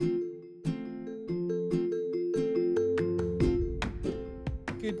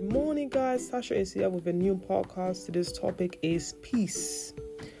Good morning, guys. Sasha is here with a new podcast. Today's topic is peace.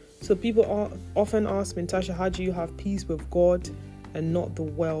 So people often ask me, Tasha, how do you have peace with God and not the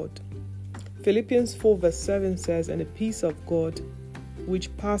world? Philippians 4 verse 7 says, and the peace of God,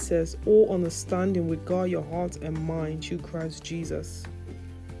 which passes all understanding, will guard your heart and mind through Christ Jesus.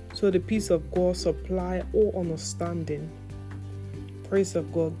 So the peace of God supply all understanding. Praise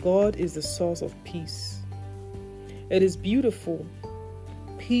of God. God is the source of peace. It is beautiful.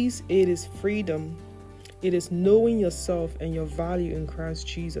 Peace, it is freedom. It is knowing yourself and your value in Christ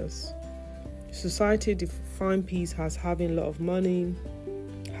Jesus. Society defines peace as having a lot of money,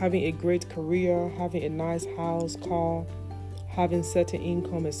 having a great career, having a nice house, car, having certain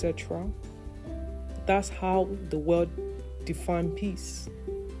income, etc. That's how the world defines peace.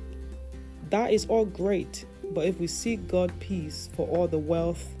 That is all great, but if we seek God peace for all the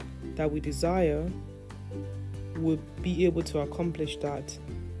wealth that we desire, we'll be able to accomplish that.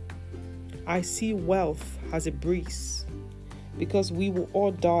 I see wealth as a breeze, because we will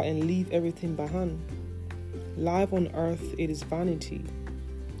all die and leave everything behind. Life on earth, it is vanity,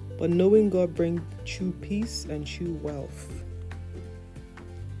 but knowing God brings true peace and true wealth.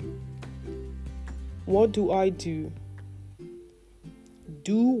 What do I do?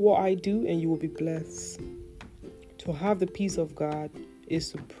 Do what I do and you will be blessed. To have the peace of God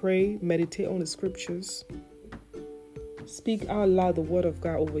is to pray, meditate on the scriptures, speak out loud the word of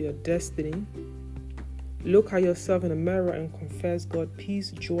God over your destiny. Look at yourself in the mirror and confess God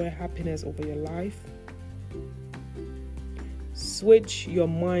peace, joy, happiness over your life. Switch your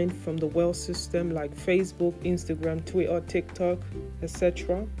mind from the world system like Facebook, Instagram, Twitter, TikTok,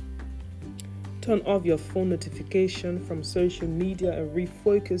 etc. Turn off your phone notification from social media and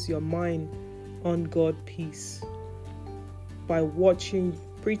refocus your mind on God peace by watching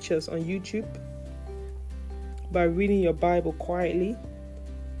preachers on YouTube, by reading your Bible quietly,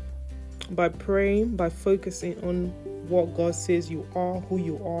 by praying, by focusing on what God says you are, who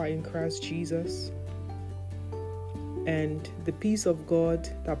you are in Christ Jesus. And the peace of God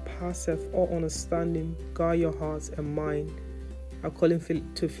that passeth all understanding, guard your hearts and mind, according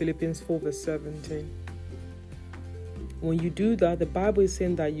to Philippians 4 verse 17. When you do that, the Bible is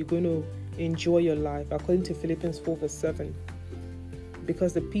saying that you're going to enjoy your life, according to Philippians 4 verse 7.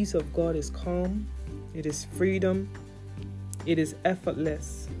 Because the peace of God is calm, it is freedom, it is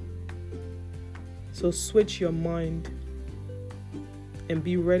effortless. So switch your mind and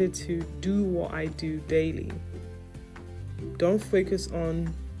be ready to do what I do daily. Don't focus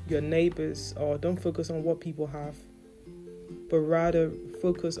on your neighbors or don't focus on what people have, but rather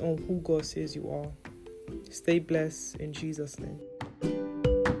focus on who God says you are. Stay blessed in Jesus' name.